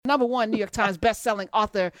#1 New York Times best-selling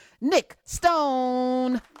author, Nic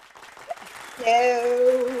Stone.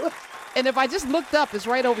 No. And if I just looked up, it's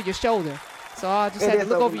right over your shoulder. So I just had to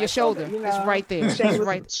look over your shoulder. It's right there.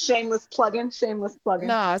 Shameless plugging.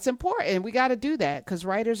 No, it's important. We got to do that because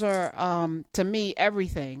writers are, to me,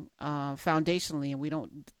 everything foundationally. And we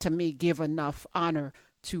don't, to me, give enough honor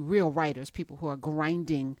to real writers, people who are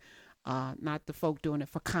grinding, not the folk doing it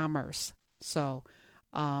for commerce. So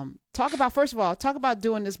first of all, talk about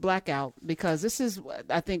doing this blackout, because this is,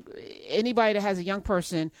 I think, anybody that has a young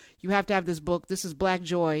person, you have to have this book. This is Black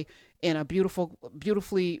Joy in a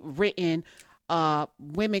beautifully written,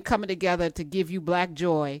 women coming together to give you Black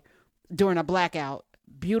joy during a blackout.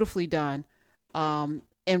 Beautifully done. And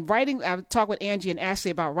writing, I talked with Angie and Ashley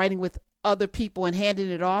about writing with other people and handing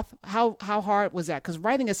it off. How hard was that? Because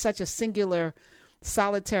writing is such a singular,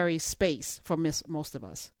 solitary space for most of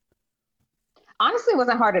us. Honestly, it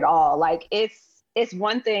wasn't hard at all. Like, it's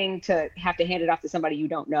one thing to have to hand it off to somebody you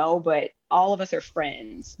don't know, but all of us are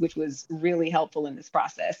friends, which was really helpful in this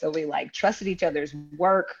process. So we trusted each other's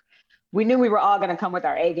work. We knew we were all going to come with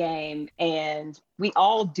our A game, and we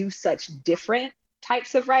all do such different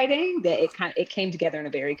types of writing that it came together in a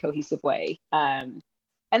very cohesive way. And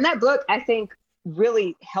that book, I think,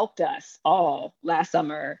 really helped us all last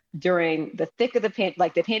summer during the thick of the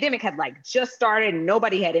pandemic had just started and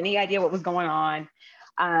nobody had any idea what was going on.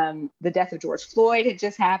 The death of George Floyd had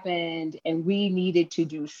just happened, and we needed to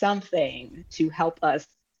do something to help us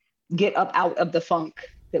get up out of the funk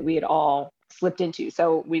that we had all slipped into.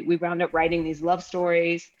 So we wound up writing these love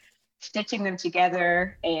stories, stitching them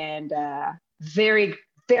together, and very,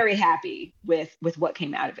 very happy with what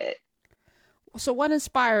came out of it. So what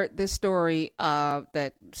inspired this story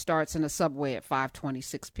that starts in a subway at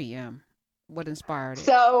 5:26 p.m.? What inspired it?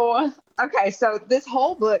 So this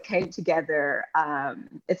whole book came together.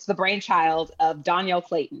 It's the brainchild of Danielle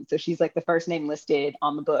Clayton. So she's the first name listed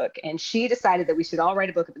on the book. And she decided that we should all write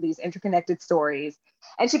a book of these interconnected stories.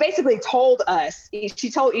 And she basically told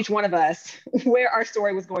each one of us where our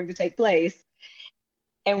story was going to take place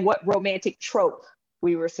and what romantic trope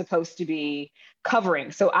we were supposed to be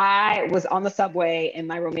covering. So I was on the subway, and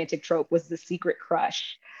my romantic trope was the secret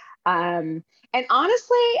crush. And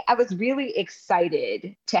honestly, I was really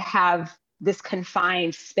excited to have this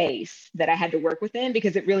confined space that I had to work within,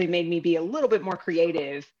 because it really made me be a little bit more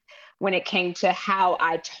creative when it came to how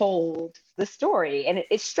I told the story. And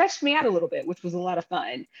it stretched me out a little bit, which was a lot of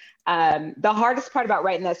fun. The hardest part about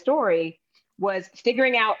writing that story was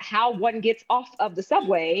figuring out how one gets off of the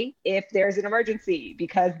subway if there's an emergency,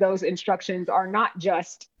 because those instructions are not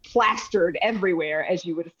just plastered everywhere as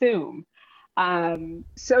you would assume.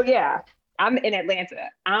 So yeah, I'm in Atlanta.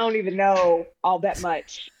 I don't even know all that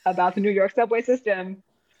much about the New York subway system,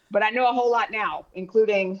 but I know a whole lot now,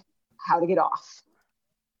 including how to get off.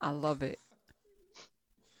 I love it.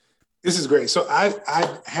 This is great. So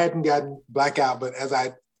I hadn't gotten Blackout, but as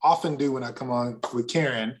I often do when I come on with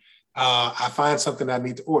Karen, I find something I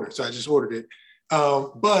need to order. So I just ordered it.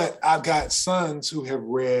 But I've got sons who have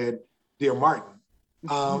read Dear Martin.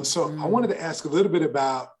 So I wanted to ask a little bit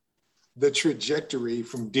about the trajectory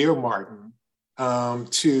from Dear Martin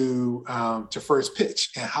to First Pitch,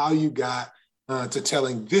 and how you got to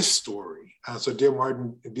telling this story. So Dear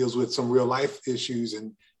Martin deals with some real life issues,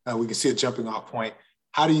 and we can see a jumping off point.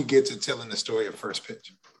 How do you get to telling the story of First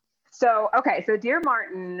Pitch? So Dear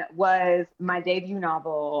Martin was my debut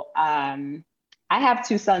novel. I have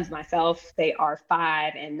two sons myself. They are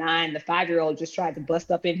 5 and 9. The 5-year-old just tried to bust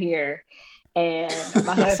up in here, and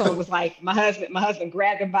my husband was like, my husband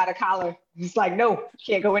grabbed him by the collar. He's like, no, you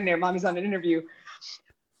can't go in there. Mommy's on an interview.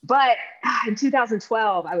 But in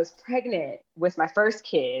 2012, I was pregnant with my first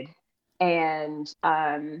kid, and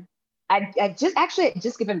I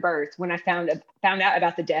just given birth when I found out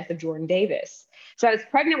about the death of Jordan Davis. So I was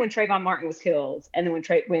pregnant when Trayvon Martin was killed, and then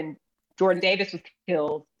when Jordan Davis was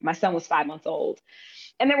killed, my son was 5 months old.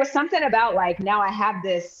 And there was something about now I have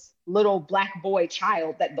this little Black boy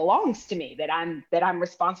child that belongs to me, that I'm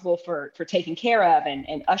responsible for taking care of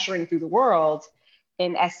and ushering through the world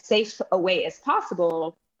in as safe a way as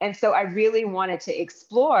possible. And so I really wanted to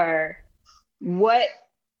explore what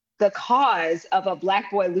the cause of a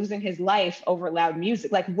Black boy losing his life over loud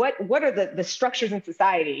music. What are the structures in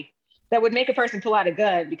society that would make a person pull out a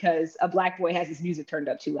gun because a Black boy has his music turned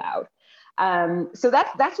up too loud? So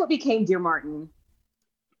that's what became Dear Martin.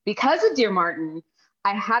 Because of Dear Martin,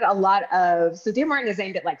 I had a lot of, so Dear Martin is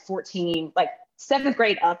aimed at 14, 7th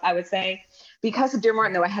grade up, I would say. Because of Dear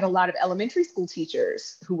Martin, though, I had a lot of elementary school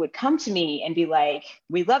teachers who would come to me and be like,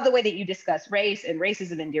 we love the way that you discuss race and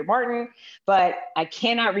racism in Dear Martin, but I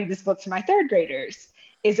cannot read this book to my 3rd graders.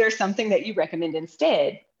 is there something that you recommend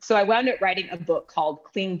instead? So I wound up writing a book called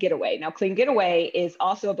Clean Getaway. Now, Clean Getaway is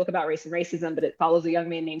also a book about race and racism, but it follows a young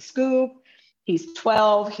man named Scoob. He's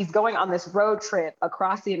 12. He's going on this road trip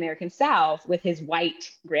across the American South with his white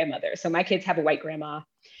grandmother. So my kids have a white grandma.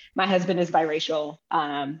 My husband is biracial.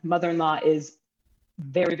 Mother-in-law is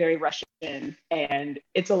very, very Russian, and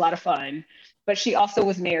it's a lot of fun. But she also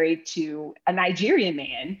was married to a Nigerian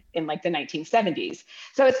man in like the 1970s.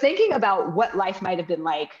 So it's thinking about what life might have been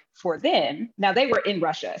like for them. Now they were in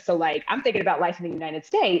Russia. So like I'm thinking about life in the United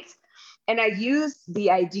States. And I used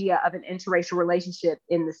the idea of an interracial relationship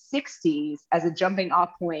in the 60s as a jumping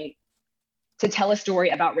off point to tell a story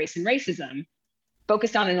about race and racism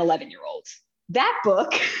focused on an 11-year-old. That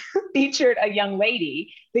book featured a young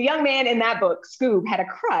lady. The young man in that book, Scoob, had a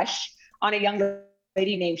crush on a young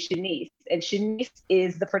lady named Shanice. And Shanice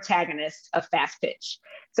is the protagonist of Fast Pitch.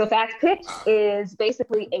 So Fast Pitch is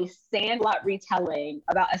basically a Sandlot retelling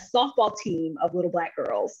about a softball team of little Black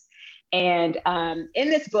girls. And in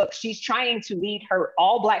this book, she's trying to lead her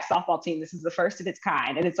all-Black softball team. This is the first of its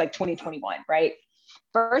kind, and it's like 2021, right?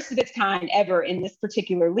 First of its kind ever in this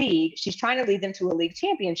particular league. She's trying to lead them to a league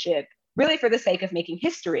championship, really for the sake of making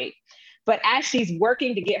history. But as she's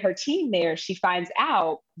working to get her team there, she finds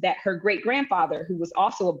out that her great-grandfather, who was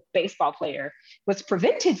also a baseball player, was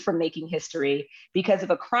prevented from making history because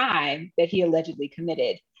of a crime that he allegedly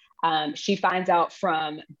committed. She finds out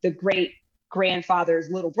from the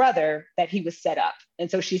great-grandfather's little brother that he was set up.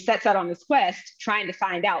 And so she sets out on this quest trying to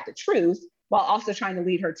find out the truth while also trying to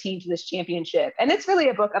lead her team to this championship. And it's really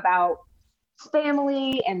a book about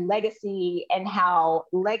family and legacy and how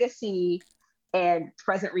legacy and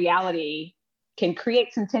present reality can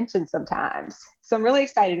create some tension sometimes. So I'm really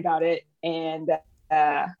excited about it. And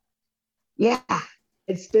yeah,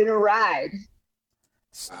 it's been a ride.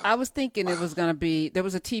 I was thinking it was going to be, there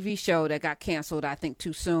was a TV show that got canceled, I think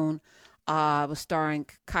too soon. It was starring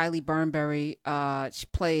Kylie Burnberry. She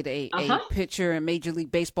played a pitcher in Major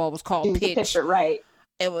League Baseball. It was called Pitch. Pitcher, right.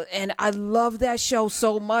 It was, and I love that show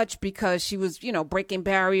so much because she was, breaking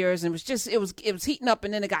barriers, and it was heating up,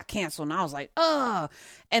 and then it got canceled, and I was like, ugh.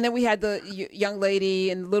 And then we had the young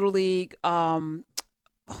lady in Little League, and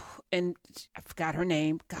I forgot her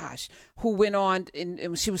name, gosh, who went on,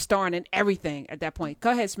 and she was starring in everything at that point.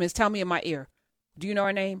 Go ahead, Smith, tell me in my ear. Do you know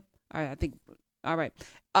her name? All right, I think, all right.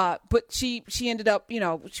 But she ended up,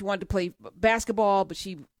 she wanted to play basketball, but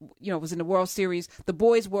she, was in the World Series, the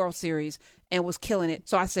Boys World Series, and was killing it.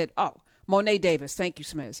 So I said, oh, Monet Davis. Thank you,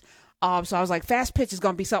 Smith. So I was like, Fast Pitch is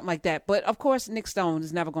going to be something like that. But of course, Nick Stone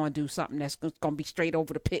is never going to do something that's going to be straight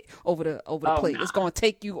over the pit, over the plate. No. It's going to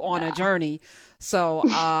take you on a journey. So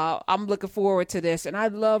I'm looking forward to this. And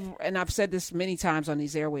I've said this many times on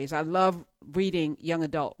these airways, I love reading young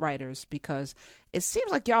adult writers because it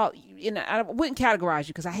seems like y'all, I wouldn't categorize you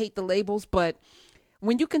because I hate the labels, but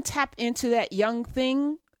when you can tap into that young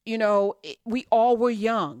thing, we all were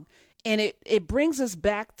young. And it brings us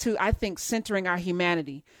back to, I think, centering our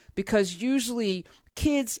humanity, because usually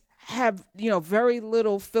kids have, very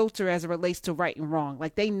little filter as it relates to right and wrong.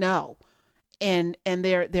 Like they know, and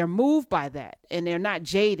they're moved by that, and they're not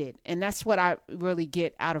jaded. And that's what I really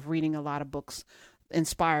get out of reading a lot of books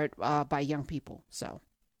inspired by young people. So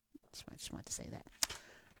I just wanted to say that.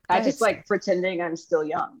 I just like pretending I'm still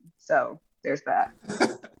young. So there's that.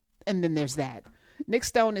 And then there's that. Nick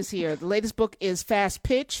Stone is here. The latest book is Fast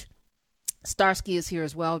Pitch. Starsky is here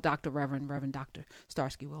as well, Reverend Dr.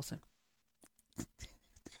 Starsky Wilson.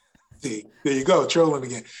 See, there you go, trolling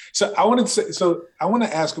again. So I want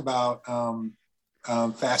to ask about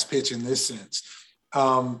Fast Pitch in this sense.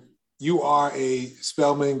 You are a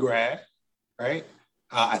Spelman grad, right?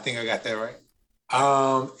 I think I got that right.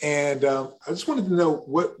 And I just wanted to know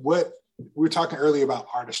what we were talking earlier about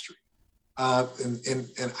artistry,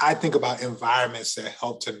 and I think about environments that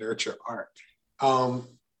help to nurture art.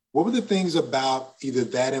 What were the things about either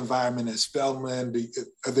that environment at Spelman?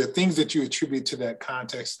 Are there things that you attribute to that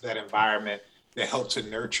context, that environment, that helped to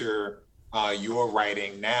nurture your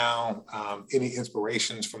writing now? Any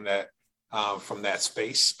inspirations from that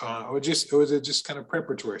space, or was it just kind of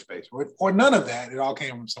preparatory space, or none of that? It all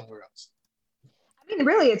came from somewhere else. I mean,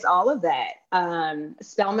 really, it's all of that.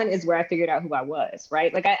 Spelman is where I figured out who I was,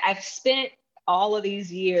 right? Like I've spent all of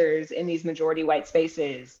these years in these majority white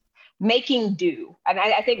spaces making do. And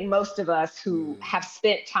I think most of us who have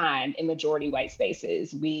spent time in majority white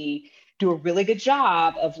spaces, we do a really good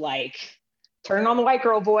job of like turning on the white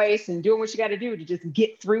girl voice and doing what you got to do to just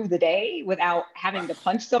get through the day without having to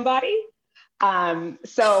punch somebody.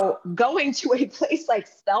 So going to a place like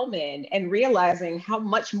Spelman and realizing how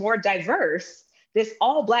much more diverse this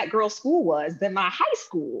all Black girl school was than my high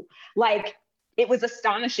school, like it was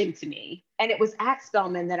astonishing to me. And it was at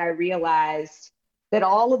Spelman that I realized that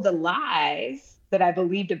all of the lies that I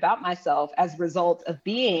believed about myself as a result of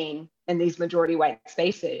being in these majority white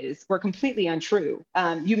spaces were completely untrue.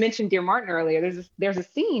 You mentioned Dear Martin earlier. There's a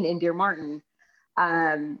scene in Dear Martin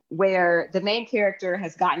where the main character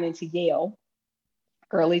has gotten into Yale,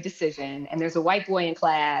 early decision, and there's a white boy in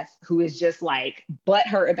class who is just like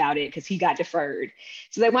butthurt about it because he got deferred.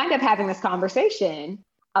 So they wind up having this conversation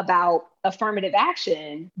about affirmative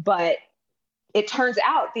action, but it turns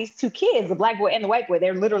out these two kids, the black boy and the white boy,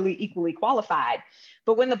 they're literally equally qualified.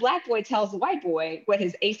 But when the black boy tells the white boy what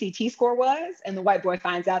his ACT score was, and the white boy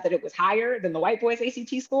finds out that it was higher than the white boy's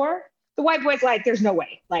ACT score, the white boy's like, there's no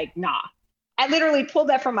way, like, nah. I literally pulled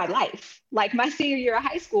that from my life. Like my senior year of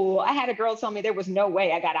high school, I had a girl tell me there was no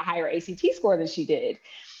way I got a higher ACT score than she did.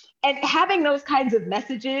 And having those kinds of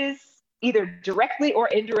messages, either directly or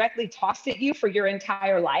indirectly tossed at you for your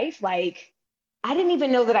entire life, like, I didn't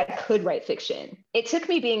even know that I could write fiction. It took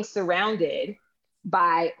me being surrounded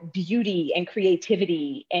by beauty and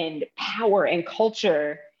creativity and power and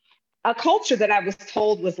culture, a culture that I was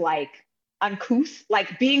told was like uncouth,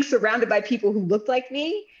 like being surrounded by people who looked like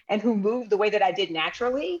me and who moved the way that I did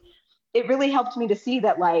naturally. It really helped me to see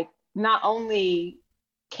that, like, not only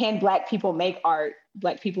can Black people make art,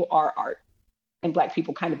 Black people are art, and Black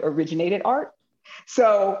people kind of originated art.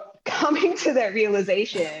 So coming to that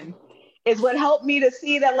realization is what helped me to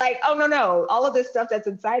see that, like, oh, no, all of this stuff that's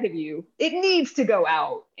inside of you, it needs to go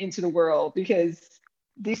out into the world because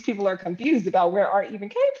these people are confused about where art even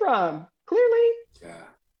came from, clearly. Yeah.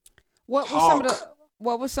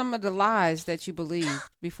 What were some of the lies that you believed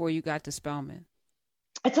before you got to Spelman?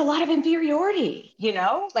 It's a lot of inferiority, you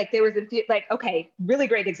know? Like there was okay, really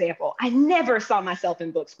great example. I never saw myself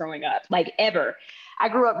in books growing up, like ever. I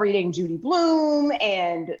grew up reading Judy Blume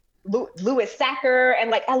and Louis Sachar,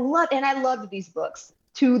 and like I loved these books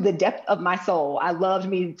to the depth of my soul. I loved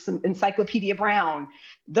me some Encyclopedia Brown,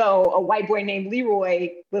 though a white boy named Leroy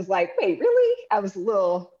was like, wait, really? I was a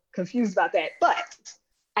little confused about that. But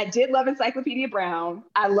I did love Encyclopedia Brown.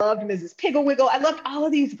 I loved Mrs. Pigglewiggle. I loved all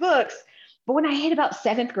of these books. But when I hit about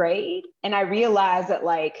 7th grade and I realized that,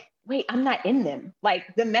 like, wait, I'm not in them.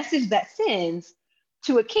 Like the message that sends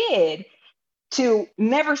to a kid to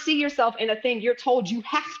never see yourself in a thing you're told you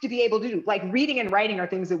have to be able to do. Like reading and writing are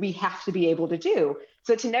things that we have to be able to do.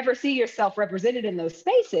 So to never see yourself represented in those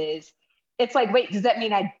spaces, it's like, wait, does that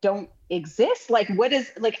mean I don't exist? Like, what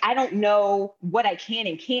is, like, I don't know what I can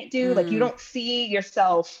and can't do. Like, you don't see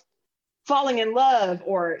yourself falling in love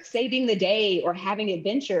or saving the day or having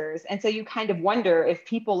adventures. And so you kind of wonder if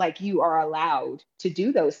people like you are allowed to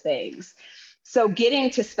do those things. So getting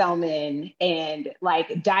to Spelman and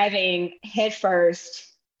like diving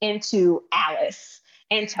headfirst into Alice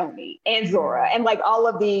and Tony and Zora and like all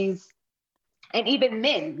of these, and even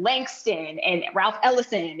men, Langston and Ralph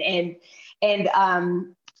Ellison and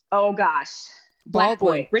oh gosh, Black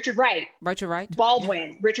Boy, Richard Wright,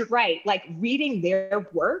 Baldwin, yeah. Richard Wright, like reading their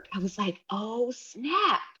work, I was like, oh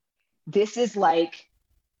snap, this is like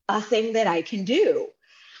a thing that I can do.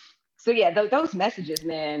 So yeah, those messages,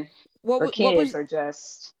 man, for kids are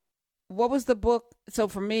just. What was the book? So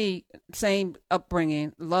for me, same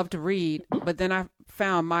upbringing, love to read, but then I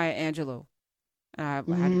found Maya Angelou. I had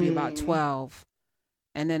to be about 12.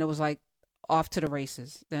 And then it was like off to the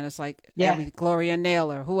races. Then it's like Gloria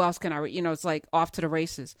Naylor. Who else can I read? You know, it's like off to the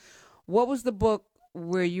races. What was the book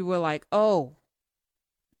where you were like, oh,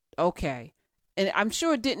 okay. And I'm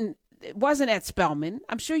sure it wasn't at Spelman.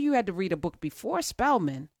 I'm sure you had to read a book before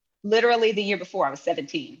Spelman. Literally the year before, I was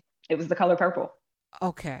 17. It was The Color Purple.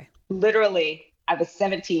 Okay. Literally, I was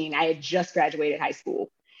 17. I had just graduated high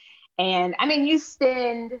school. And I mean,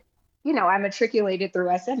 I matriculated through,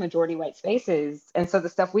 I said, majority white spaces. And so the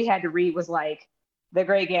stuff we had to read was like The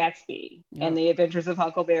Great Gatsby and The Adventures of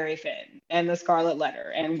Huckleberry Finn and The Scarlet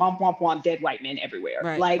Letter and Womp Womp Womp, Dead White Men Everywhere.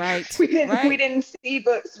 We didn't see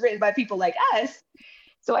books written by people like us.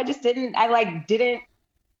 So I didn't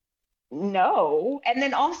know. And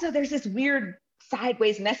then also there's this weird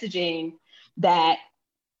sideways messaging that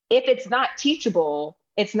if it's not teachable,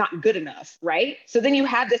 it's not good enough, right? So then you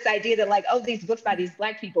have this idea that like, oh, these books by these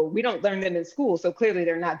Black people, we don't learn them in school, so clearly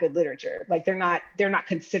they're not good literature. Like they're not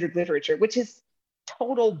considered literature, which is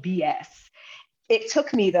total BS. It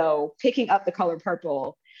took me though, picking up The Color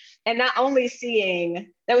Purple and not only seeing,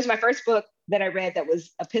 that was my first book that I read that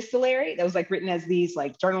was epistolary, that was like written as these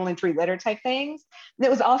like journal entry letter type things. And it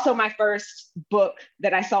was also my first book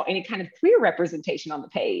that I saw any kind of queer representation on the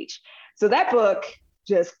page. So that book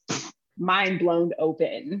just mind blown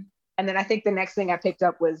open. And then I think the next thing I picked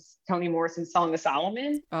up was Toni Morrison's Song of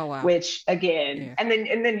Solomon. Oh, wow. Which again, and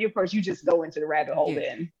then you, of course, you just go into the rabbit hole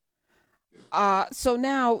then. So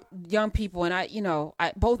now young people, and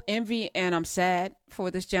I both envy and I'm sad for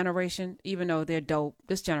this generation, even though they're dope.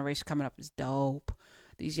 This generation coming up is dope.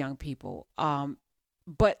 These young people.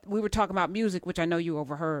 But we were talking about music, which I know you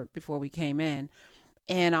overheard before we came in,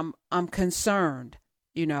 and I'm concerned.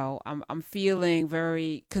 I'm feeling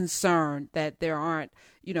very concerned that there aren't,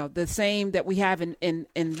 the same that we have in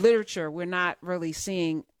literature. We're not really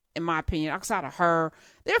seeing, in my opinion, outside of her.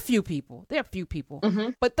 There are a few people. Mm-hmm.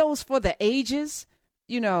 But those for the ages,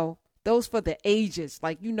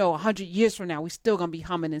 like, 100 years from now, we still going to be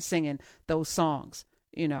humming and singing those songs,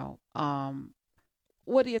 What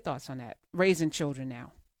are your thoughts on that? Raising children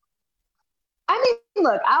now. I mean,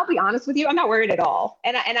 look, I'll be honest with you. I'm not worried at all.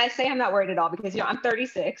 And I say I'm not worried at all because, I'm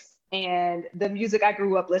 36 and the music I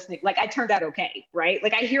grew up listening, like I turned out okay, right?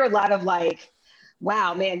 Like I hear a lot of like,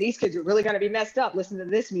 wow, man, these kids are really going to be messed up listening to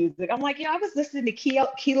this music. I'm like, I was listening to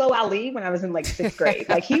Kilo Ali when I was in like 6th grade.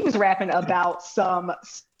 Like he was rapping about some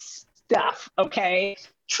stuff, okay?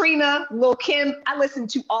 Trina, Lil' Kim, I listened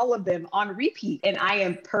to all of them on repeat, and I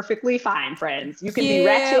am perfectly fine, friends. You can be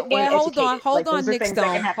ratchet and educated. Hold on, Nick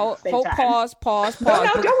Stone. Hold, pause. No,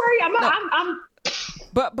 don't worry.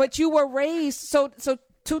 But you were raised, so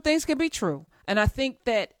two things can be true. And I think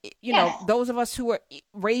that, those of us who are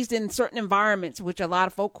raised in certain environments, which a lot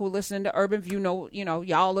of folk who listen to Urban View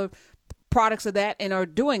y'all are products of that and are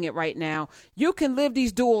doing it right now. You can live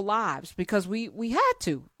these dual lives because we had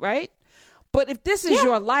to, right? But if this is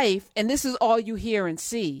your life and this is all you hear and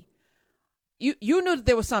see, you knew that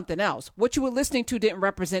there was something else. What you were listening to didn't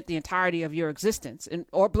represent the entirety of your existence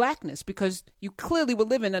or blackness because you clearly were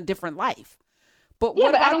living a different life. But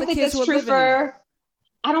what about the kids who are living it?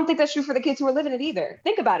 I don't think that's true for the kids who are living it either.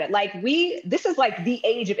 Think about it. Like this is like the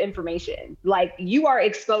age of information. Like you are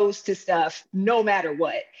exposed to stuff no matter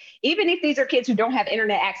what. Even if these are kids who don't have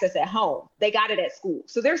internet access at home, they got it at school.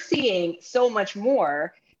 So they're seeing so much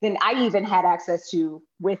more than I even had access to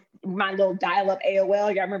with my little dial-up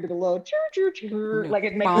AOL. Y'all remember the little choo, like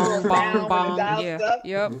it makes a little sound when it dials stuff?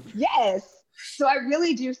 Yep. Yes. So I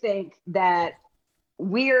really do think that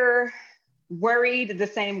we're worried the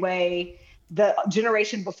same way the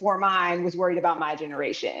generation before mine was worried about my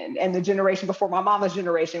generation, and the generation before my mama's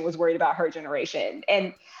generation was worried about her generation.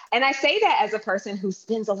 And I say that as a person who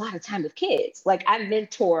spends a lot of time with kids. Like I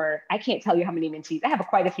mentor, I can't tell you how many mentees. I have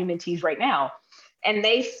quite a few mentees right now, and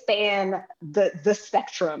they span the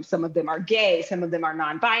spectrum. Some of them are gay, some of them are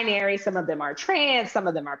non-binary, some of them are trans, some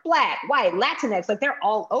of them are Black, white, Latinx. Like they're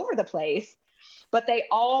all over the place, but they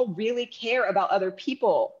all really care about other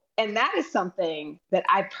people. And that is something that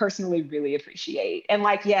I personally really appreciate. And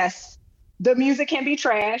like, yes, the music can be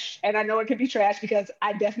trash. And I know it can be trash because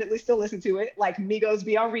I definitely still listen to it. Like Migos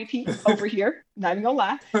be on repeat over here. Not even gonna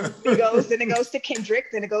lie. Migos, then it goes to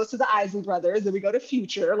Kendrick, then it goes to the Isley Brothers, then we go to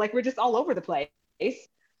Future. Like we're just all over the place.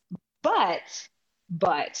 But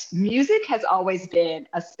music has always been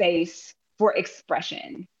a space for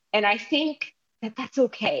expression. And I think that that's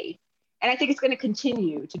okay. And I think it's going to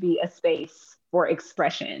continue to be a space for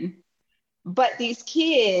expression. But these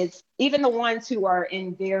kids, even the ones who are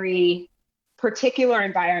in very particular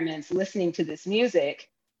environments listening to this music,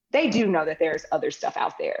 they do know that there's other stuff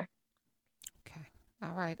out there. Okay.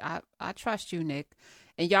 All right. I trust you, Nick.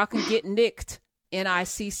 And y'all can get nicked,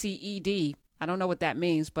 NICCED. I don't know what that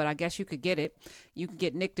means, but I guess you could get it. You can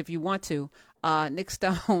get nicked if you want to. Nick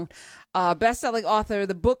Stone, best-selling author.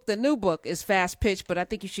 The new book is Fast Pitch, but I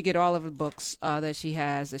think you should get all of the books that she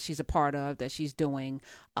has, that she's a part of, that she's doing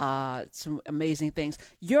some amazing things.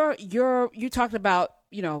 You talked about,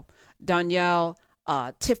 Danielle,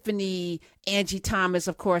 Tiffany, Angie Thomas,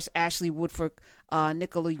 of course, Ashley Woodford,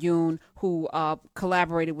 Nicola Yoon, who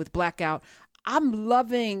collaborated with Blackout. I'm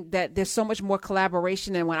loving that there's so much more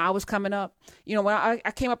collaboration than when I was coming up. When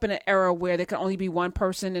I came up in an era where there could only be one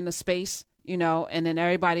person in a space, and then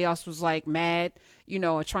everybody else was like mad,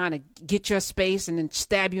 or trying to get your space and then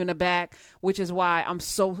stab you in the back, which is why I'm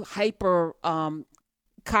so hyper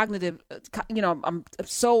cognitive. I'm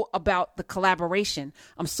so about the collaboration.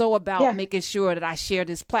 I'm so about making sure that I share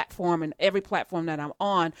this platform and every platform that I'm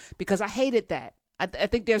on, because I hated that. I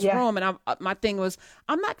think there's room, and my thing was,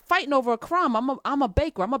 I'm not fighting over a crumb. I'm a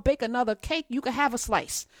baker. I'm gonna bake another cake. You can have a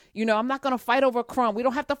slice. I'm not gonna fight over a crumb. We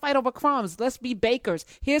don't have to fight over crumbs. Let's be bakers.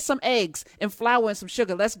 Here's some eggs and flour and some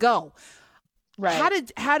sugar. Let's go. Right.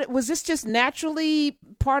 How did was this just naturally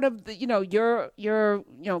part of the your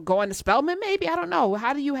going to Spelman? Maybe, I don't know.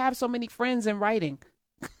 How do you have so many friends in writing?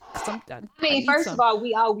 I mean, need first some. of all,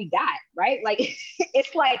 we got, right? Like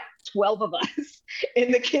it's like 12 of us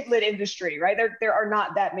in the kidlit industry, right? There are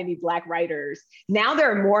not that many Black writers. Now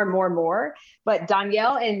there are more and more and more, but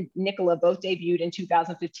Danielle and Nicola both debuted in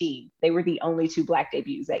 2015. They were the only two Black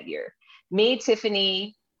debuts that year.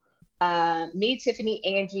 Tiffany,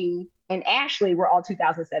 Angie, and Ashley were all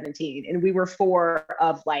 2017, and we were 4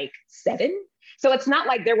 of like 7. So it's not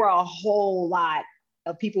like there were a whole lot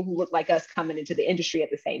of people who look like us coming into the industry at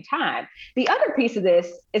the same time. The other piece of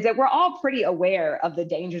this is that we're all pretty aware of the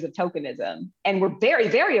dangers of tokenism. And we're very,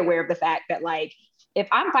 very aware of the fact that like, if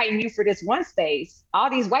I'm fighting you for this one space, all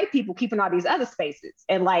these white people keeping all these other spaces.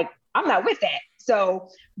 And like, I'm not with that. So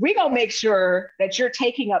we're gonna make sure that you're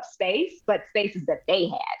taking up space, but spaces that they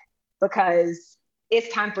had, because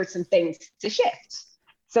it's time for some things to shift.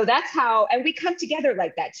 So that's how, and we come together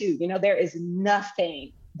like that too. You know, there is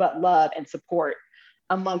nothing but love and support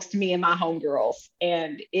amongst me and my homegirls.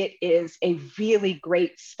 And it is a really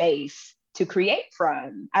great space to create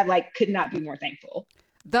from. I like could not be more thankful.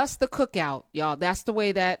 Thus the cookout, y'all. That's the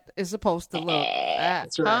way that is supposed to look.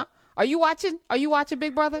 That's right. Huh? Are you watching? Are you watching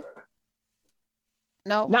Big Brother?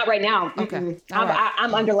 No, not right now. Okay,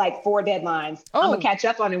 I'm under like 4 deadlines. I'm gonna catch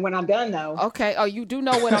up on it when I'm done, though. Okay. Oh, you do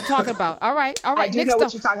know what I'm talking about. All right. I do know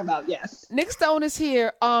what you're talking about. Yes. Nick Stone is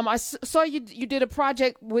here. I saw you did a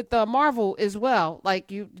project with Marvel as well.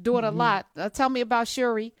 Like you doing a lot. Tell me about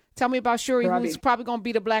Shuri. Tell me about Shuri, who's probably gonna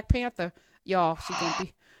be the Black Panther. Y'all,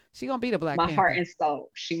 she gonna be the Black Panther. My heart and soul.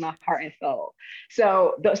 She my heart and soul.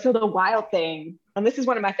 So the wild thing. And this is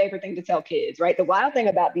one of my favorite things to tell kids, right? The wild thing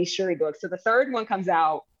about these Shuri books. So the 3rd one comes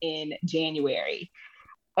out in January.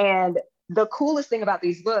 And the coolest thing about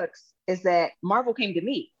these books is that Marvel came to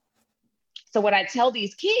me. So what I tell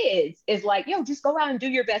these kids is like, yo, just go out and do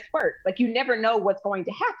your best work. Like you never know what's going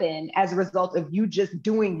to happen as a result of you just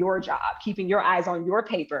doing your job, keeping your eyes on your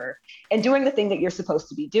paper and doing the thing that you're supposed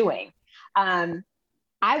to be doing.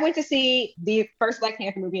 I went to see the first Black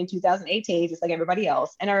Panther movie in 2018, just like everybody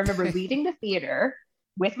else. And I remember leaving the theater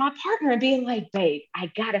with my partner and being like, babe,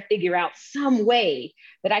 I got to figure out some way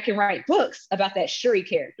that I can write books about that Shuri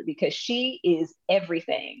character because she is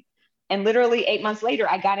everything. And literally 8 months later,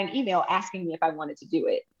 I got an email asking me if I wanted to do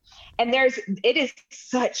it. And it is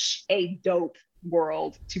such a dope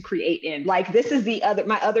world to create in. Like this is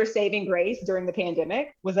my other saving grace during the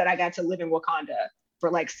pandemic was that I got to live in Wakanda for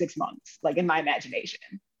like 6 months, like in my imagination.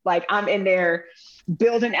 Like I'm in there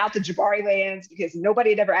building out the Jabari lands because nobody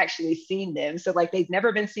had ever actually seen them. So like they've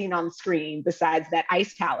never been seen on screen besides that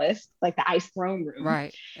ice palace, like the ice throne room.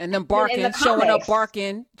 Right. And then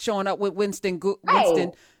showing up with Winston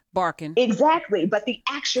barking. Exactly. But the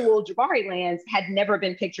actual Jabari lands had never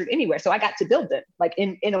been pictured anywhere. So I got to build them like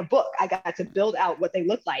in a book. I got to build out what they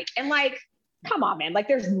look like. And like, come on, man, like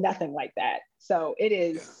there's nothing like that. So it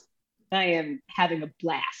is, I am having a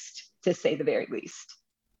blast to say the very least.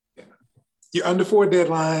 Yeah. You're under 4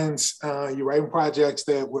 deadlines. You're writing projects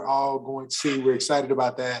that we're all going to see. We're excited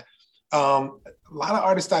about that. A lot of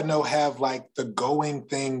artists I know have like the going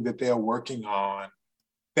thing that they're working on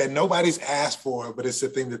that nobody's asked for, but it's the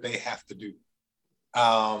thing that they have to do.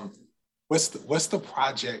 What's the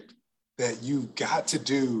project that you got to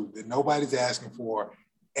do that nobody's asking for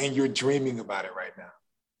and you're dreaming about it right now?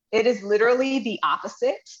 It is literally the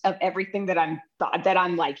opposite of everything that I'm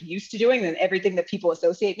like used to doing and everything that people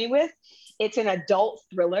associate me with. It's an adult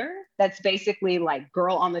thriller that's basically like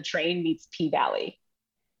Girl on the Train meets P-Valley.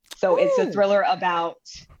 So It's a thriller about,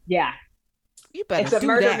 it's a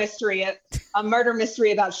murder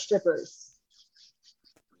mystery about strippers.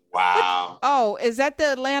 Wow. Oh, is that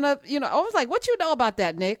the Atlanta? I was like, what you know about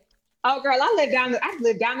that, Nick? Oh, girl, I live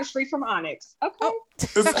down the street from Onyx. Okay. Oh.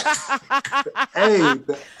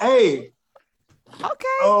 Hey.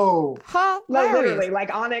 Okay. Oh. Hilarious. No, literally,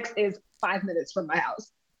 like Onyx is 5 minutes from my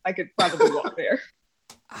house. I could probably walk there.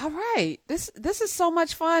 All right. This is so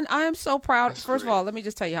much fun. I am so proud. That's First great. of all, let me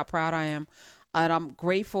just tell you how proud I am. And I'm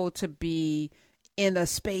grateful to be in the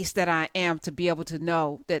space that I am, to be able to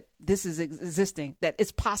know that this is existing, that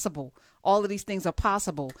it's possible. All of these things are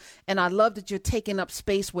possible. And I love that you're taking up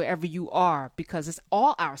space wherever you are, because it's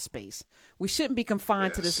all our space. We shouldn't be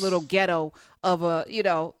confined to this little ghetto of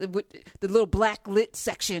the little black lit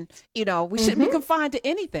section. We shouldn't be confined to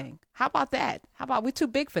anything. How about that? How about we're too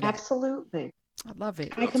big for that? Absolutely. I love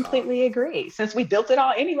it. I completely agree. Since we built it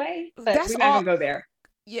all anyway, but we're not going to go there.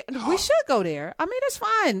 Yeah, we should go there. I mean, it's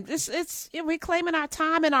fine. It's reclaiming our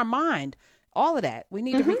time and our mind. All of that we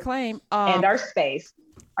need to reclaim. And our space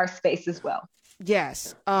as well.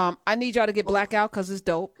 Yes. I need y'all to get Blackout because it's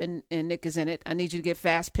dope and Nick is in it. I need you to get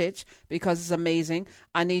Fast Pitch because it's amazing.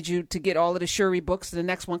 I need you to get all of the Shuri books. The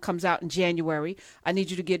next one comes out in January. I need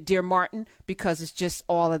you to get Dear Martin because it's just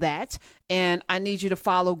all of that. And I need you to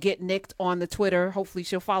follow Get Nicked on the Twitter. Hopefully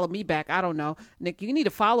she'll follow me back. I don't know. Nick, you need to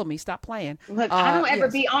follow me. Stop playing. Look, I don't ever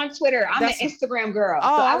be on Twitter. I'm an Instagram girl. So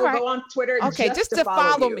I will go on Twitter just to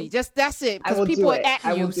follow me. That's it. Because people are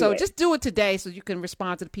atting you. So just do it today so you can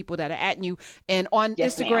respond to the people that are atting you. And on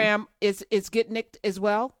Instagram, it's Get Nicked as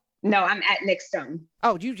well? No, I'm at Nick Stone.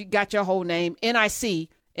 Oh, you got your whole name. NIC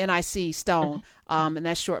Stone. And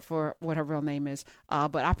that's short for what her real name is.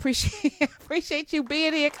 But I appreciate you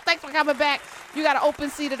being here. Thanks for coming back. You got an open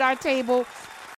seat at our table.